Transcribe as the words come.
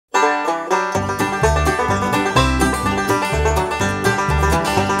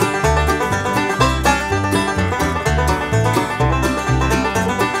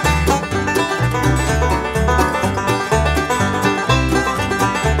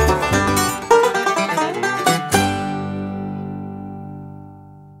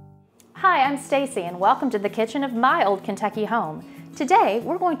Stacy and welcome to the kitchen of my old Kentucky home. Today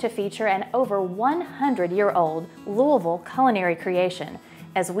we're going to feature an over 100-year-old Louisville culinary creation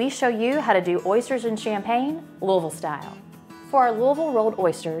as we show you how to do oysters and champagne Louisville style. For our Louisville rolled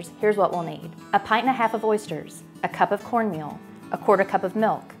oysters, here's what we'll need. A pint and a half of oysters, a cup of cornmeal, a quarter cup of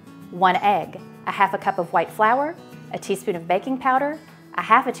milk, 1 egg, a half a cup of white flour, a teaspoon of baking powder, a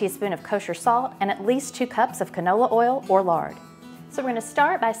half a teaspoon of kosher salt, and at least 2 cups of canola oil or lard. So we're going to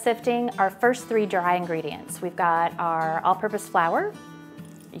start by sifting our first 3 dry ingredients. We've got our all-purpose flour.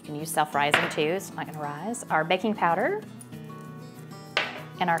 You can use self-rising too, it's not going to rise. Our baking powder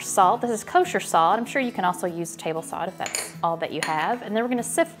and our salt. This is kosher salt. I'm sure you can also use table salt if that's all that you have. And then we're going to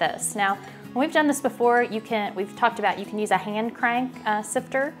sift this. Now, when we've done this before, we've talked about you can use a hand crank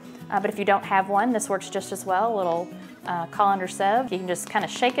sifter, but if you don't have one, this works just as well, a little colander sieve. You can just kind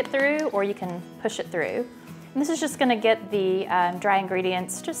of shake it through or you can push it through. And this is just going to get the dry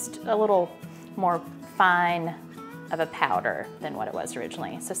ingredients just a little more fine of a powder than what it was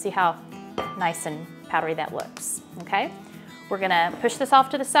originally. So see how nice and powdery that looks, okay? We're going to push this off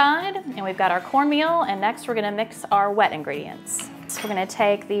to the side, and we've got our cornmeal, and next we're going to mix our wet ingredients. So we're going to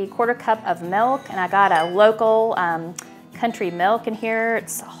take the quarter cup of milk, and I got a local country milk in here.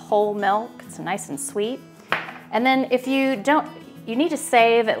 It's whole milk. It's nice and sweet. And then if you don't, you need to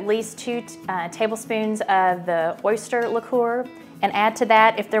save at least 2 tablespoons of the oyster liqueur and add to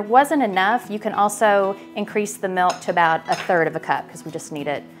that. If there wasn't enough, you can also increase the milk to about 1/3 of a cup because we just need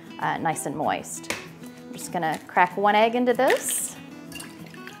it nice and moist. I'm just gonna crack 1 egg into this.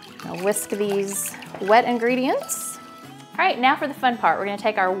 I'll whisk these wet ingredients. All right, now for the fun part. We're gonna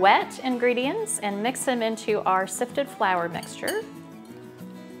take our wet ingredients and mix them into our sifted flour mixture.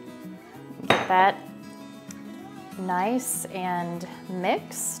 Get that nice and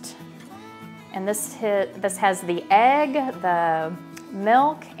mixed. And this has the egg, the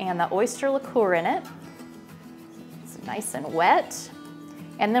milk, and the oyster liqueur in it. It's nice and wet.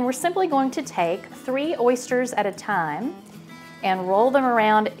 And then we're simply going to take 3 oysters at a time and roll them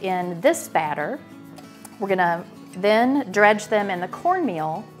around in this batter. We're gonna then dredge them in the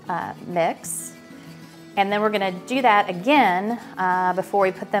cornmeal mix. And then we're going to do that again before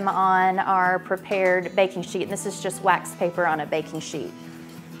we put them on our prepared baking sheet. And this is just wax paper on a baking sheet.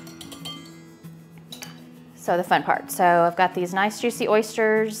 So the fun part. So I've got these nice juicy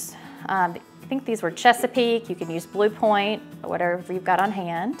oysters. I think these were Chesapeake. You can use Blue Point or whatever you've got on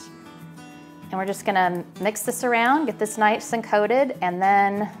hand. And we're just going to mix this around, get this nice and coated, and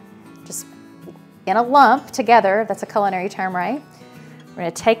then just in a lump together. That's a culinary term, right? We're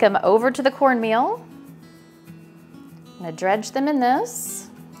going to take them over to the cornmeal. I'm going to dredge them in this.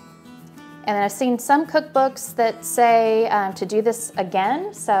 And then I've seen some cookbooks that say to do this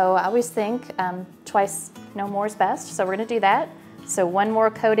again. So I always think twice, no more is best. So we're going to do that. So 1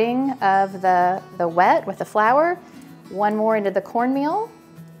 more coating of the wet with the flour, 1 more into the cornmeal.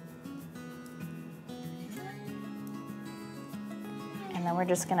 And then we're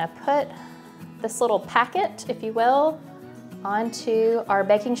just going to put this little packet, if you will, onto our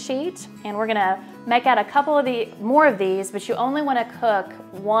baking sheet. And we're going to make out a couple of more of these, but you only want to cook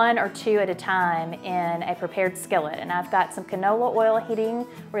 1 or 2 at a time in a prepared skillet. And I've got some canola oil heating.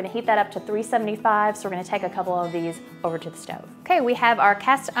 We're going to heat that up to 375, so we're going to take a couple of these over to the stove. Okay, we have our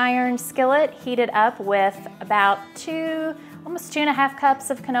cast iron skillet heated up with about almost 2.5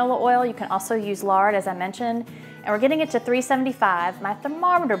 cups of canola oil. You can also use lard, as I mentioned. And we're getting it to 375. My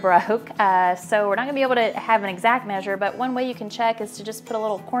thermometer broke, so we're not gonna be able to have an exact measure, but one way you can check is to just put a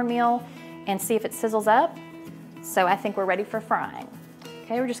little cornmeal and see if it sizzles up. So I think we're ready for frying.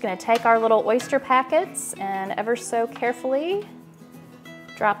 Okay, we're just gonna take our little oyster packets and ever so carefully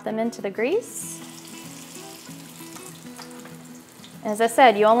drop them into the grease. And as I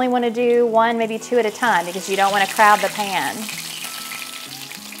said, you only wanna do 1, maybe 2 at a time because you don't wanna crowd the pan.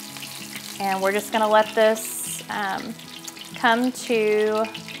 And we're just gonna let this come to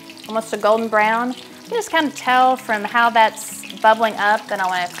almost a golden brown. You can just kind of tell from how that's bubbling up, then I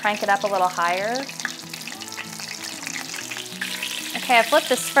want to crank it up a little higher. Okay, I flipped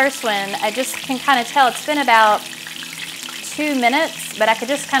this first one. I just can kind of tell it's been about 2 minutes, but I could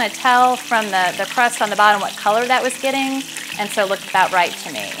just kind of tell from the crust on the bottom what color that was getting, and so it looked about right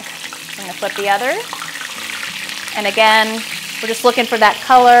to me. I'm going to flip the other. And again, we're just looking for that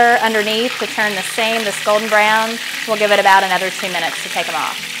color underneath to turn the same, this golden brown. We'll give it about another 2 minutes to take them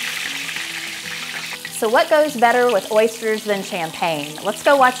off. So what goes better with oysters than champagne? Let's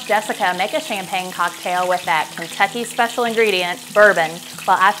go watch Jessica make a champagne cocktail with that Kentucky special ingredient, bourbon,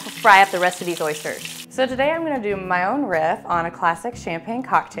 while I fry up the rest of these oysters. So today I'm going to do my own riff on a classic champagne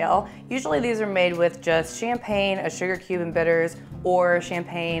cocktail. Usually these are made with just champagne, a sugar cube, and bitters, or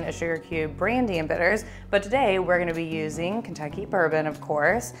champagne, a sugar cube, brandy, and bitters. But today we're going to be using Kentucky bourbon, of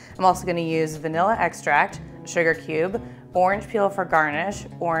course. I'm also going to use vanilla extract, sugar cube, orange peel for garnish,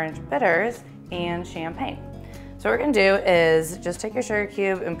 orange bitters, and champagne. So what we're going to do is just take your sugar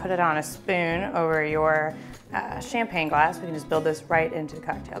cube and put it on a spoon over your champagne glass. We can just build this right into the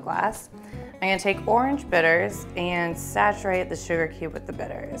cocktail glass. I'm going to take orange bitters and saturate the sugar cube with the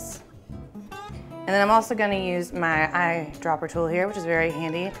bitters. And then I'm also going to use my eyedropper tool here, which is very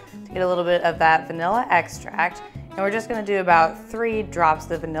handy, to get a little bit of that vanilla extract. And we're just going to do about 3 drops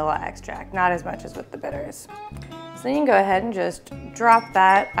of vanilla extract, not as much as with the bitters. So then you can go ahead and just drop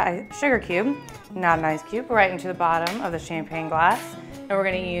that sugar cube, not an ice cube, right into the bottom of the champagne glass. And we're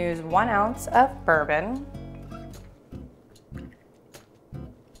going to use 1 ounce of bourbon.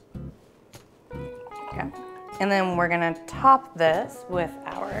 Okay. And then we're going to top this with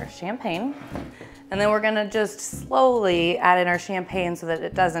our champagne. And then we're going to just slowly add in our champagne so that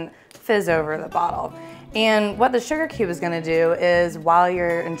it doesn't fizz over the bottle. And what the sugar cube is going to do is, while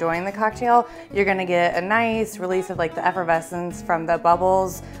you're enjoying the cocktail, you're going to get a nice release of like the effervescence from the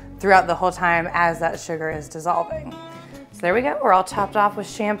bubbles throughout the whole time as that sugar is dissolving. So there we go, we're all topped off with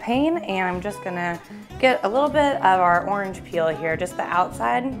champagne, and I'm just going to get a little bit of our orange peel here, just the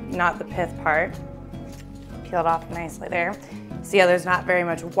outside, not the pith part. Peel it off nicely there. See how there's not very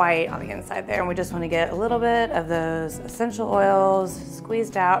much white on the inside there, and we just want to get a little bit of those essential oils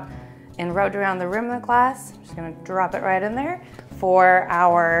squeezed out and rubbed around the rim of the glass. I'm just going to drop it right in there for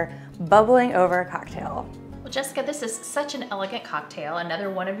our bubbling over cocktail. Well, Jessica, this is such an elegant cocktail, another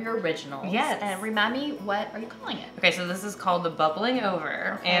one of your originals. Yes. And remind me, what are you calling it? Okay, so this is called the Bubbling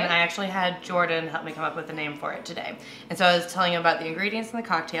Over, Okay. and I actually had Jordan help me come up with the name for it today. And so I was telling him about the ingredients in the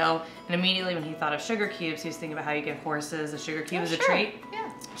cocktail, and immediately when he thought of sugar cubes, he was thinking about how you give horses a sugar cube as a treat.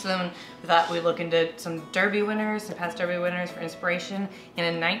 Yeah. So then we thought we'd look into some Derby winners, some past Derby winners for inspiration. And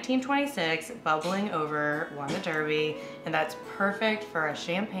in 1926, Bubbling Over won the Derby, and that's perfect for a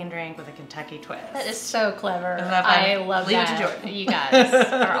champagne drink with a Kentucky twist. That is so clever. Isn't that fun? I love Leave that. it to Jordan. You guys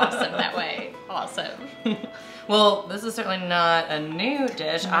are awesome that way. Awesome. Well, this is certainly not a new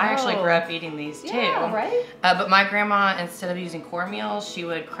dish. No. I actually grew up eating these too. Yeah, right? But my grandma, instead of using cornmeal, she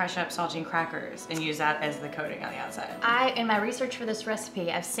would crush up saltine crackers and use that as the coating on the outside. In my research for this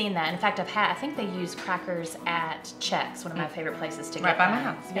recipe, I've seen that. In fact, I think they use crackers at Check's, one of my favorite places to get Right by them. my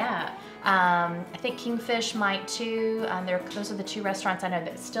house. Yeah. I think Kingfish might too. Those are the 2 restaurants I know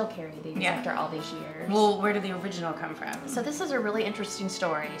that still carry these after all these years. Well, where did the original come from? So this is a really interesting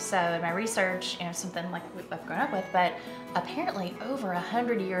story. So in my research, something like I've grown up with, but apparently over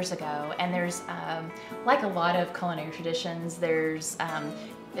 100 years ago, and there's like a lot of culinary traditions, there's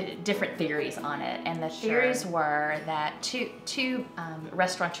different theories on it, and the theories were that two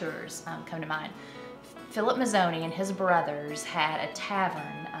restaurateurs come to mind. Philip Mazzoni and his brothers had a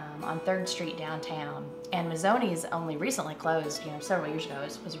tavern on 3rd Street downtown, and Mazzoni's only recently closed, several years ago.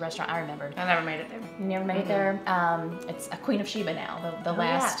 It was a restaurant I remembered. I never made it there. You never made it there? It's a Queen of Sheba now, the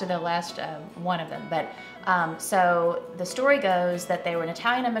last one of them. But so the story goes that they were an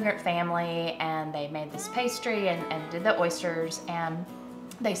Italian immigrant family, and they made this pastry and did the oysters, and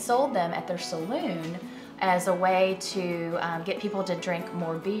they sold them at their saloon as a way to get people to drink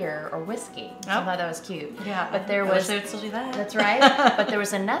more beer or whiskey. So I thought that was cute. Yeah, but there was. They would still do that. That's right. But there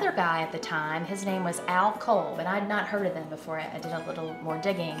was another guy at the time. His name was Al Kolb, and I had not heard of them before. I did a little more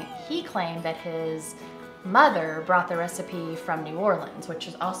digging. He claimed that his mother brought the recipe from New Orleans, which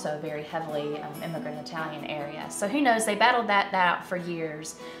is also a very heavily immigrant Italian area. So who knows? They battled that out for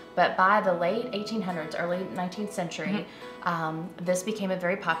years. But by the late 1800s, early 19th century, this became a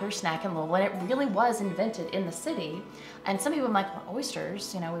very popular snack in Louisville, and it really was invented in the city. And some people were like, well,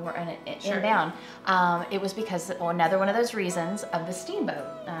 oysters, we were inbound. It was because, another one of those reasons of the steamboat.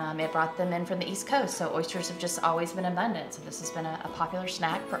 It brought them in from the East Coast, so oysters have just always been abundant. So this has been a popular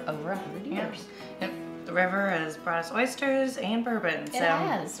snack for over 100 years. Yep. The river has brought us oysters and bourbon. It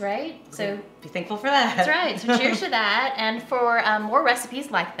has, right? So be thankful for that. That's right. So cheers to that. And for more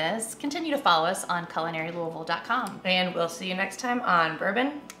recipes like this, continue to follow us on culinarylouisville.com. And we'll see you next time on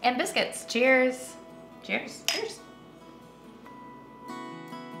Bourbon and Biscuits. Cheers. Cheers. Cheers.